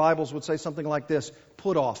some of your Bibles would say something like this,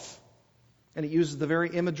 put off. And it uses the very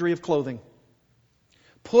imagery of clothing.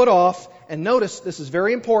 Put off, and notice, this is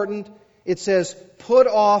very important, it says put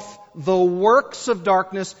off the works of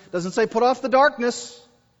darkness. It doesn't say put off the darkness.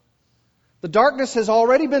 The darkness has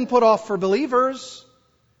already been put off for believers.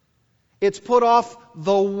 It's put off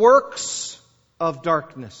the works of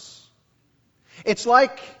darkness. It's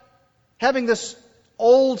like having this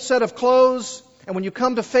old set of clothes, and when you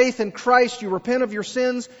come to faith in Christ, you repent of your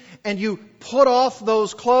sins, and you put off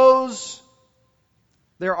those clothes,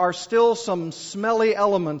 there are still some smelly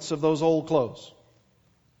elements of those old clothes.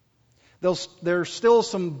 There's still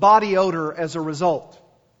some body odor as a result.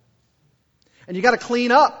 And you got to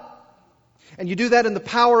clean up. And you do that in the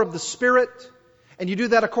power of the Spirit, and you do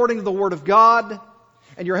that according to the Word of God,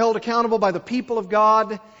 and you're held accountable by the people of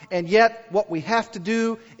God. And yet, what we have to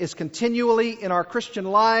do is continually in our Christian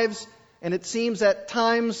lives, and it seems at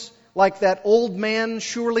times like that old man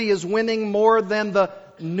surely is winning more than the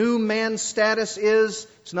new man status is.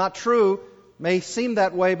 It's not true. It may seem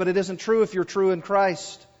that way, but it isn't true if you're true in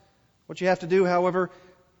Christ. What you have to do, however,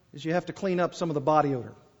 is you have to clean up some of the body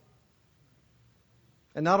odor.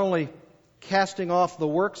 And not only casting off the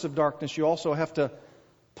works of darkness, you also have to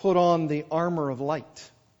put on the armor of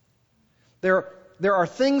light. There are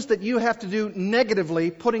things that you have to do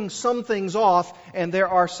negatively, putting some things off, and there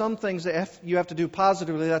are some things that you have to do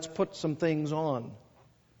positively, that's put some things on.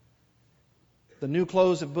 The new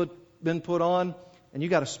clothes have been put on, and you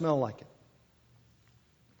got to smell like it.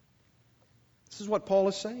 This is what Paul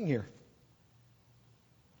is saying here.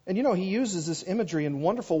 And you know, he uses this imagery in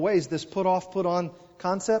wonderful ways, this put off, put on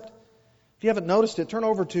concept. If you haven't noticed it, turn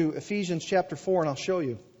over to Ephesians chapter 4 and I'll show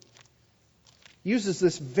you. Uses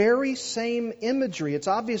this very same imagery. It's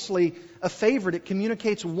obviously a favorite. It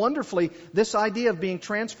communicates wonderfully this idea of being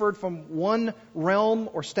transferred from one realm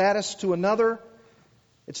or status to another.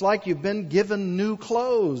 It's like you've been given new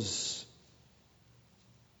clothes.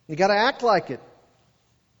 You got to act like it.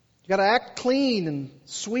 You got to act clean and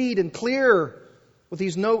sweet and clear with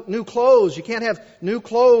these new clothes. You can't have new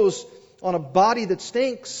clothes on a body that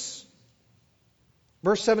stinks.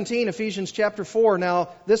 Verse 17, Ephesians chapter 4, now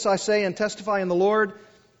this I say and testify in the Lord,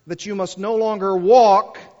 that you must no longer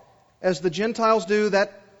walk as the Gentiles do.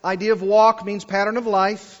 That idea of walk means pattern of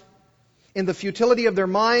life. In the futility of their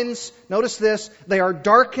minds, notice this, they are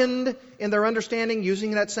darkened in their understanding,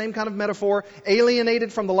 using that same kind of metaphor,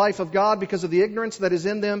 alienated from the life of God because of the ignorance that is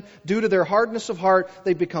in them due to their hardness of heart.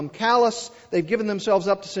 They've become callous. They've given themselves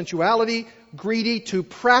up to sensuality, greedy to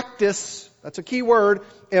practice, that's a key word,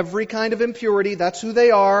 every kind of impurity. That's who they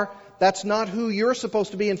are. That's not who you're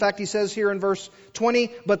supposed to be. In fact, he says here in verse 20,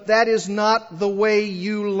 but that is not the way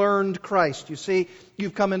you learned Christ. You see,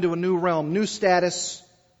 you've come into a new realm, new status,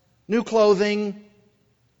 new clothing.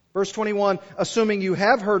 Verse 21, assuming you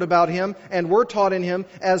have heard about Him and were taught in Him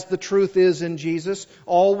as the truth is in Jesus.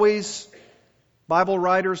 Always, Bible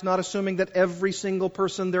writers not assuming that every single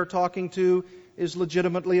person they're talking to is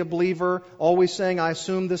legitimately a believer. Always saying, I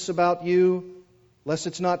assume this about you, lest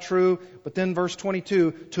it's not true. But then verse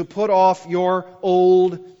 22, to put off your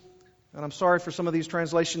old, and I'm sorry for some of these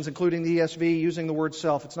translations, including the ESV, using the word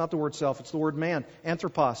self. It's not the word self, it's the word man,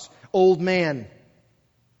 anthropos, old man.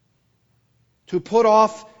 To put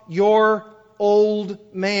off your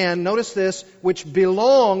old man, notice this, which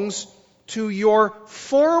belongs to your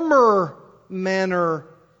former manner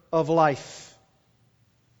of life.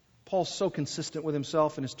 Paul's so consistent with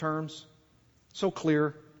himself in his terms, so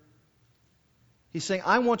clear. He's saying,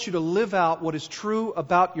 I want you to live out what is true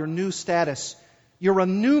about your new status. You're a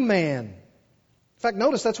new man. In fact,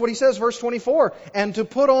 notice that's what he says, verse 24. And to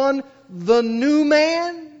put on the new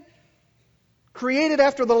man, created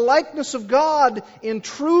after the likeness of God in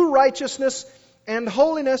true righteousness and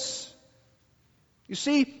holiness. You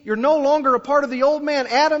see, you're no longer a part of the old man.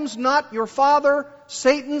 Adam's not your father.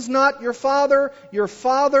 Satan's not your father. Your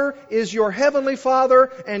Father is your heavenly Father,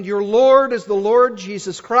 and your Lord is the Lord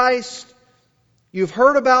Jesus Christ. You've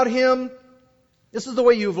heard about Him. This is the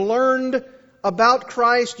way you've learned about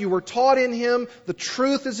Christ. You were taught in Him. The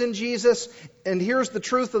truth is in Jesus. And here's the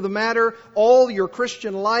truth of the matter. All your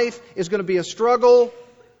Christian life is going to be a struggle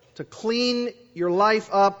to clean your life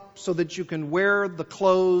up so that you can wear the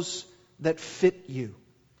clothes that fit you.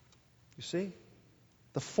 You see?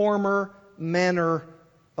 The former manner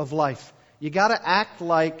of life. You got to act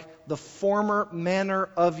like the former manner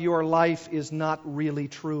of your life is not really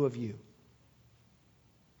true of you.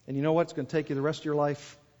 And you know what? It's going to take you the rest of your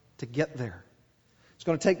life to get there. It's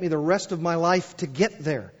going to take me the rest of my life to get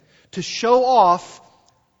there. To show off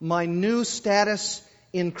my new status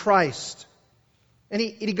in Christ. And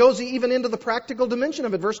he goes even into the practical dimension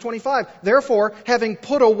of it. Verse 25. Therefore, having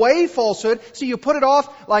put away falsehood. See, you put it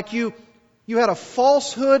off like you had a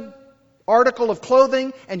falsehood article of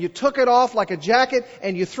clothing and you took it off like a jacket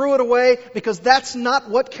and you threw it away because that's not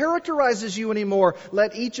what characterizes you anymore.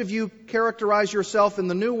 Let each of you characterize yourself in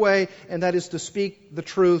the new way, and that is to speak the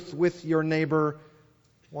truth with your neighbor.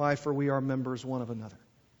 Why? For we are members one of another.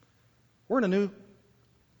 We're in a new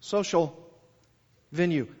social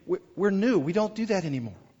venue. We're new. We don't do that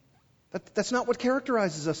anymore. That's not what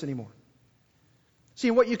characterizes us anymore.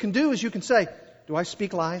 See, what you can do is you can say, do I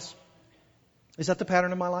speak lies? Is that the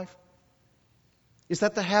pattern of my life? Is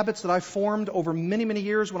that the habits that I formed over many, many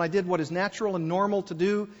years when I did what is natural and normal to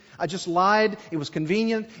do? I just lied. It was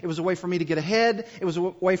convenient. It was a way for me to get ahead. It was a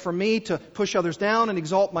way for me to push others down and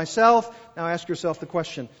exalt myself. Now ask yourself the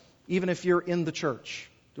question, even if you're in the church,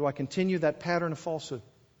 do I continue that pattern of falsehood?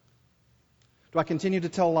 Do I continue to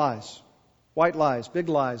tell lies? White lies, big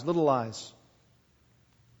lies, little lies?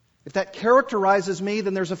 If that characterizes me,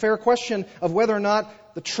 then there's a fair question of whether or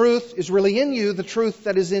not the truth is really in you, the truth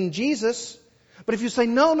that is in Jesus. But if you say,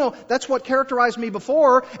 no, that's what characterized me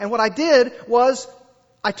before, and what I did was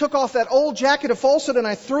I took off that old jacket of falsehood and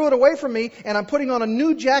I threw it away from me, and I'm putting on a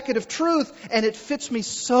new jacket of truth, and it fits me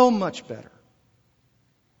so much better.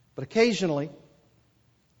 But occasionally,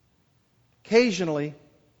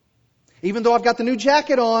 even though I've got the new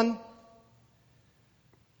jacket on,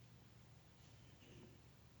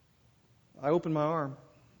 I open my arm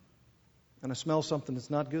and I smell something that's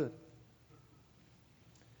not good.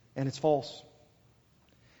 And it's false.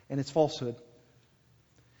 And it's falsehood.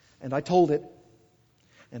 And I told it.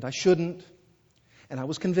 And I shouldn't. And I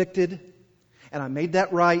was convicted. And I made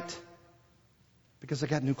that right because I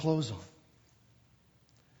got new clothes on.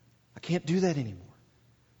 I can't do that anymore.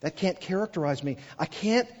 That can't characterize me. I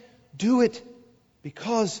can't do it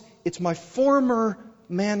because it's my former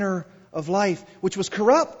manner of life, which was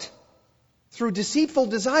corrupt through deceitful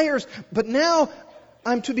desires. But now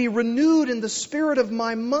I'm to be renewed in the spirit of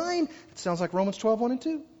my mind. It sounds like Romans 12:1 and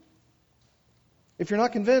 2. If you're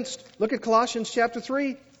not convinced, look at Colossians chapter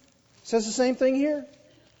 3. It says the same thing here.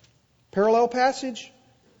 Parallel passage.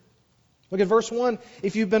 Look at verse 1.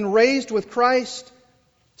 If you've been raised with Christ,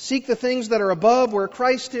 seek the things that are above where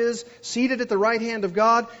Christ is, seated at the right hand of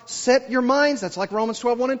God. Set your minds, that's like Romans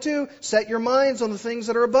 12:1 and 2. Set your minds on the things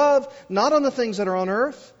that are above, not on the things that are on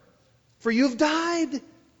earth. For you've died.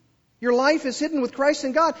 Your life is hidden with Christ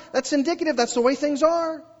in God. That's indicative. That's the way things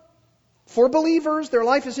are. For believers, their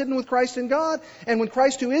life is hidden with Christ in God. And when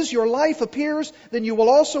Christ, who is your life, appears, then you will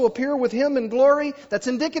also appear with Him in glory. That's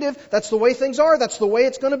indicative. That's the way things are. That's the way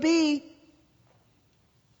it's going to be.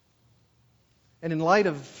 And in light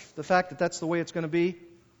of the fact that that's the way it's going to be,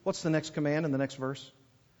 what's the next command in the next verse?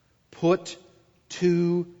 Put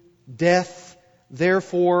to death,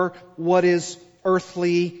 therefore, what is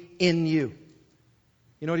earthly in you.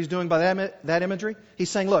 You know what he's doing by that imagery? He's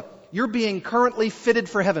saying, look, you're being currently fitted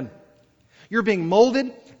for heaven. You're being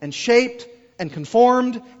molded and shaped and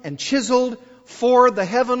conformed and chiseled for the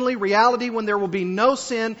heavenly reality when there will be no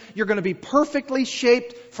sin. You're going to be perfectly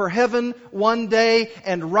shaped for heaven one day.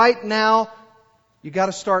 And right now, you got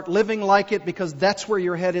to start living like it because that's where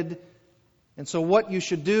you're headed. And so what you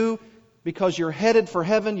should do, because you're headed for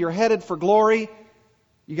heaven, you're headed for glory,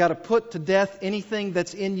 You got to put to death anything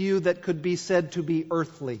that's in you that could be said to be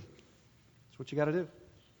earthly. That's what you got to do.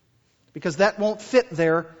 Because that won't fit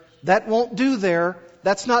there. That won't do there.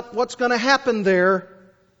 That's not what's going to happen there.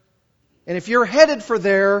 And if you're headed for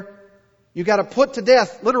there, you got to put to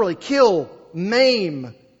death, literally kill,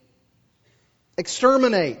 maim,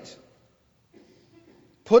 exterminate.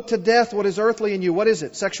 Put to death what is earthly in you. What is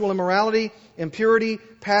it? Sexual immorality, impurity,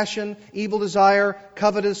 passion, evil desire,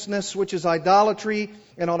 covetousness, which is idolatry.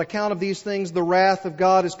 And on account of these things, the wrath of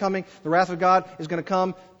God is coming. The wrath of God is going to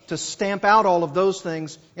come to stamp out all of those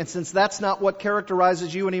things. And since that's not what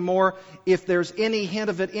characterizes you anymore, if there's any hint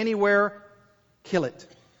of it anywhere, kill it.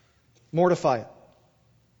 Mortify it.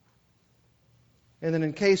 And then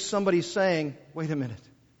in case somebody's saying, wait a minute,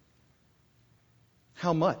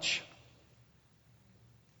 how much?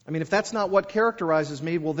 I mean, if that's not what characterizes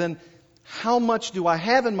me, well then, how much do I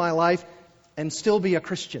have in my life and still be a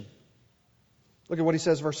Christian? Look at what he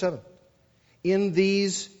says, verse 7. In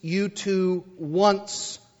these you too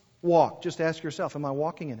once walked. Just ask yourself, am I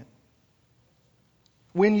walking in it?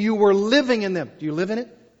 When you were living in them. Do you live in it?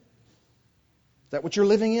 Is that what you're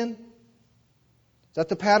living in? Is that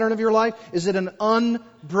the pattern of your life? Is it an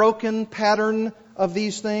unbroken pattern of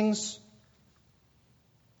these things?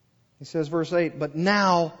 He says, verse 8, but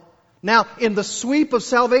now, in the sweep of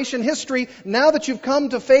salvation history, now that you've come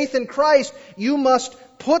to faith in Christ, you must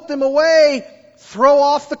put them away, throw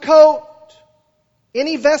off the coat,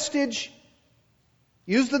 any vestige,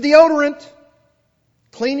 use the deodorant,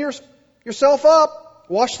 clean yourself up,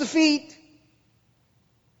 wash the feet,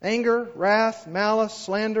 anger, wrath, malice,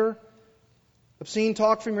 slander, obscene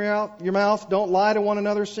talk from your mouth. Don't lie to one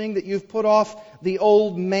another, seeing that you've put off the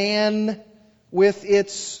old man with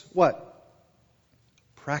its, what?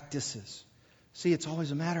 Practices. See, it's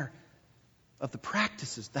always a matter of the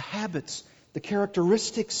practices, the habits, the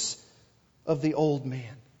characteristics of the old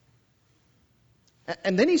man.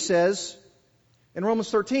 And then he says, in Romans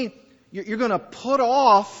 13, you're going to put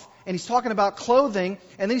off, and he's talking about clothing,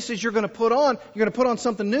 and then he says you're going to put on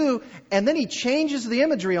something new, and then he changes the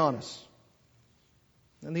imagery on us.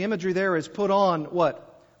 And the imagery there is put on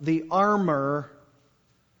what? The armor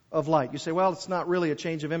of light. You say, well, it's not really a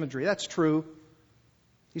change of imagery. That's true.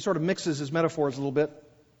 He sort of mixes his metaphors a little bit.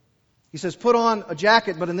 He says, put on a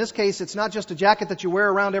jacket, but in this case, it's not just a jacket that you wear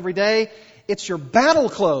around every day. It's your battle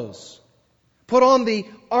clothes. Put on the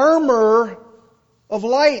armor of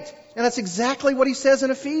light. And that's exactly what he says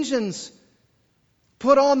in Ephesians.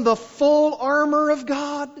 Put on the full armor of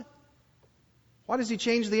God. Why does he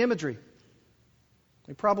change the imagery?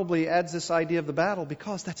 He probably adds this idea of the battle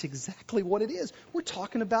because that's exactly what it is. We're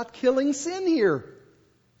talking about killing sin here.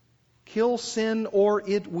 Kill sin or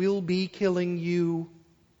it will be killing you.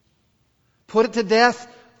 Put it to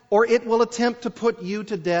death or it will attempt to put you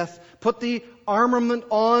to death. Put the armament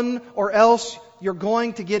on or else you're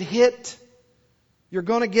going to get hit. You're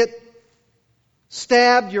going to get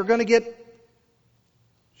stabbed. You're going to get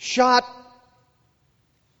shot.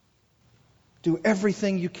 Do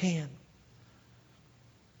everything you can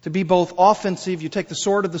to be both offensive. You take the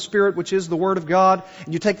sword of the Spirit, which is the Word of God,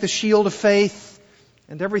 and you take the shield of faith,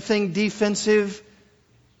 and everything defensive,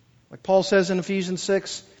 like Paul says in Ephesians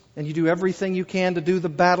 6, and you do everything you can to do the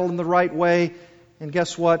battle in the right way. And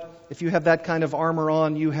guess what? If you have that kind of armor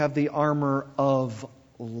on, you have the armor of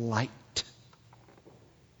light.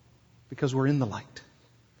 Because we're in the light.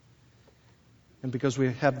 And because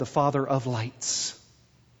we have the Father of lights.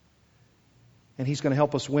 And He's going to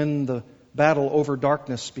help us win the battle over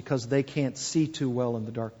darkness because they can't see too well in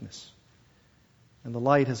the darkness. And the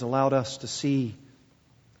light has allowed us to see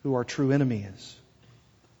who our true enemy is.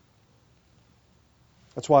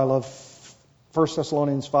 That's why I love 1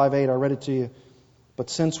 Thessalonians 5:8. I read it to you. But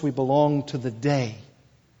since we belong to the day,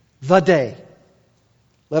 let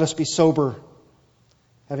us be sober,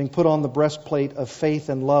 having put on the breastplate of faith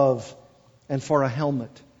and love, and for a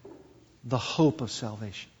helmet, the hope of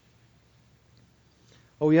salvation.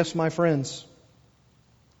 Oh yes, my friends,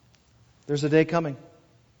 there's a day coming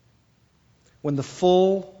when the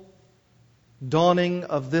full dawning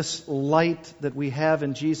of this light that we have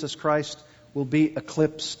in Jesus Christ will be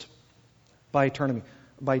eclipsed by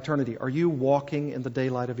eternity. Are you walking in the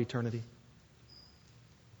daylight of eternity?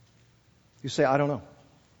 You say, I don't know.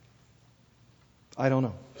 I don't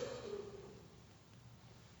know.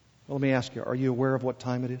 Well, let me ask you, are you aware of what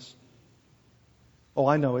time it is? Oh,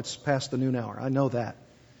 I know, it's past the noon hour. I know that.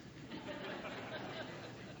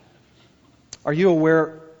 Are you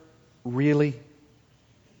aware, really,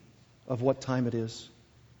 of what time it is?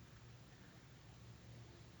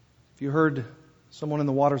 If you heard someone in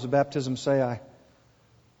the waters of baptism say, I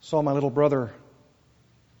saw my little brother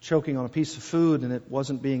choking on a piece of food and it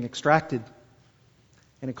wasn't being extracted.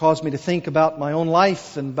 And it caused me to think about my own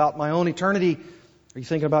life and about my own eternity. Are you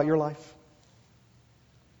thinking about your life?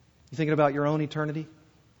 You thinking about your own eternity?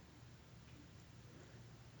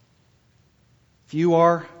 If you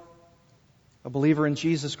are a believer in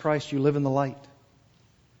Jesus Christ, you live in the light.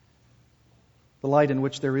 The light in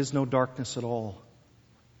which there is no darkness at all.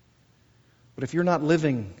 But if you're not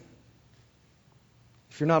living,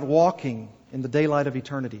 if you're not walking in the daylight of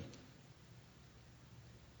eternity,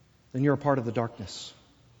 then you're a part of the darkness.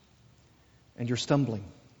 And you're stumbling.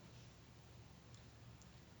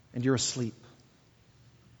 And you're asleep.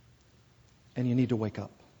 And you need to wake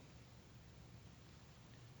up.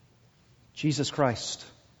 Jesus Christ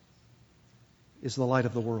is the light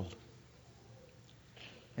of the world.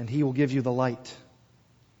 And He will give you the light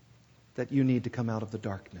that you need to come out of the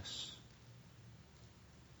darkness.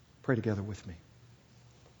 Pray together with me.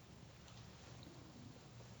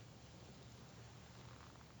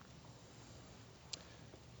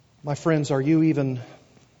 My friends, are you even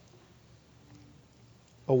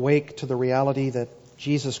awake to the reality that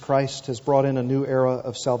Jesus Christ has brought in a new era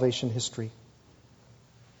of salvation history?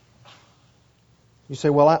 You say,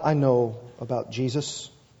 well, I know about Jesus.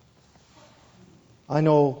 I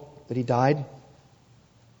know that He died,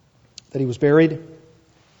 that He was buried,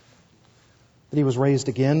 that He was raised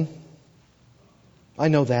again. I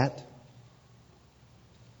know that.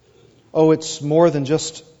 Oh, it's more than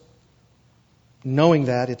just knowing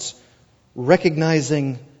that. It's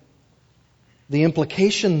recognizing the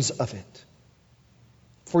implications of it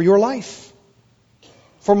for your life,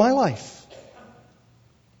 for my life.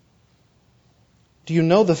 Do you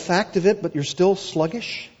know the fact of it, but you're still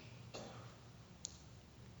sluggish?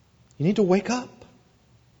 You need to wake up.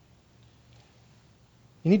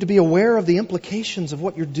 You need to be aware of the implications of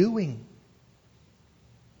what you're doing.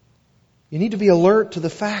 You need to be alert to the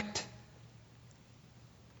fact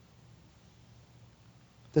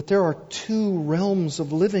that there are two realms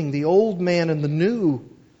of living, the old man and the new.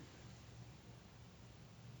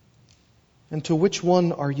 And to which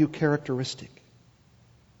one are you characteristic?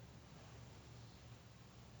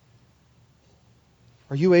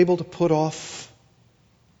 Are you able to put off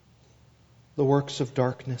the works of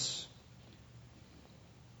darkness?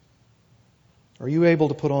 Are you able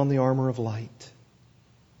to put on the armor of light?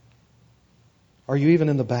 Are you even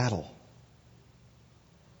in the battle?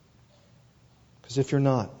 Because if you're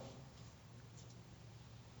not,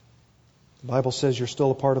 the Bible says you're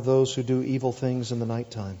still a part of those who do evil things in the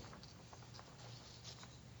nighttime.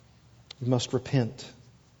 You must repent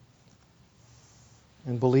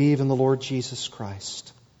and believe in the Lord Jesus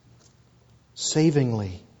Christ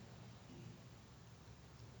savingly.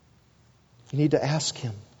 You need to ask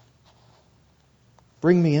Him,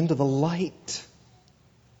 bring me into the light.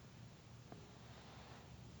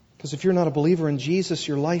 Because if you're not a believer in Jesus,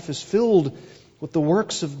 your life is filled with the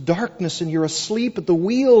works of darkness, and you're asleep at the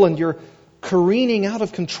wheel, and you're careening out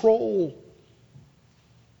of control.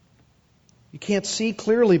 You can't see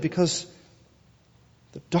clearly because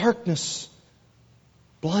the darkness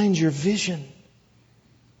blinds your vision.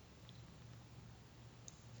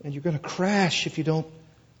 And you're going to crash if you don't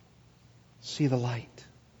see the light.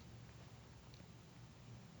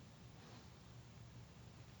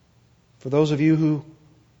 For those of you who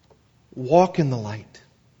walk in the light,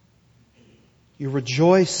 you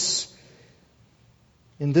rejoice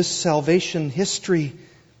in this salvation history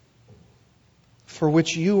for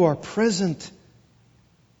which you are present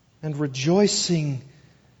and rejoicing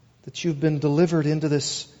that you've been delivered into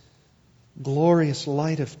this glorious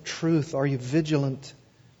light of truth. Are you vigilant?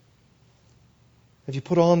 Have you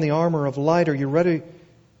put on the armor of light? Are you ready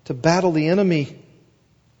to battle the enemy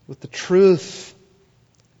with the truth?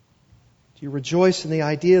 Do you rejoice in the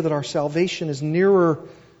idea that our salvation is nearer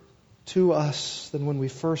to us than when we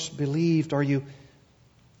first believed? Are you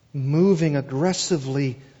moving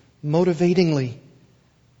aggressively, motivatingly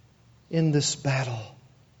in this battle?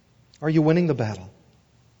 Are you winning the battle?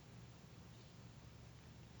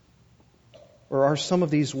 Or are some of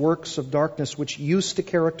these works of darkness which used to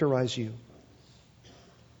characterize you,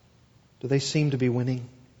 do they seem to be winning?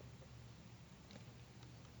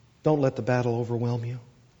 Don't let the battle overwhelm you.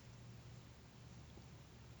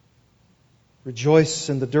 Rejoice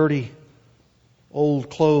in the dirty old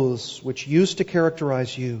clothes which used to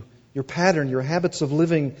characterize you, your pattern, your habits of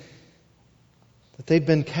living, that they've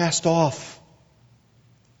been cast off.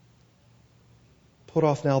 Put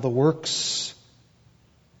off now the works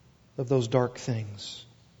of those dark things.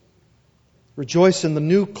 Rejoice in the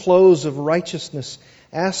new clothes of righteousness.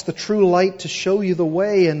 Ask the true light to show you the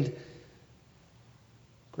way, and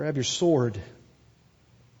grab your sword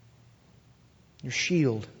your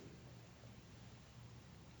shield,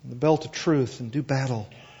 and the belt of truth, and do battle.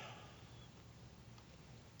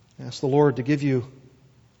 Ask the Lord to give you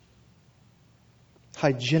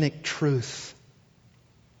hygienic truth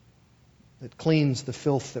that cleans the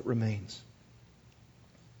filth that remains.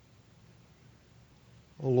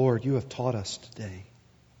 Oh Lord, you have taught us today.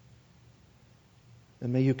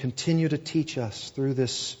 And may you continue to teach us through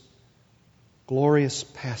this glorious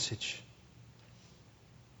passage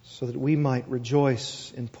so that we might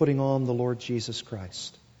rejoice in putting on the Lord Jesus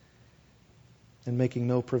Christ and making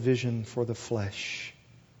no provision for the flesh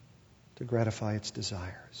to gratify its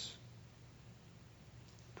desires.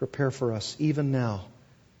 Prepare for us even now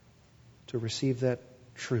to receive that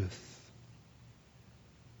truth.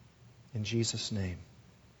 In Jesus' name,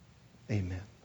 amen.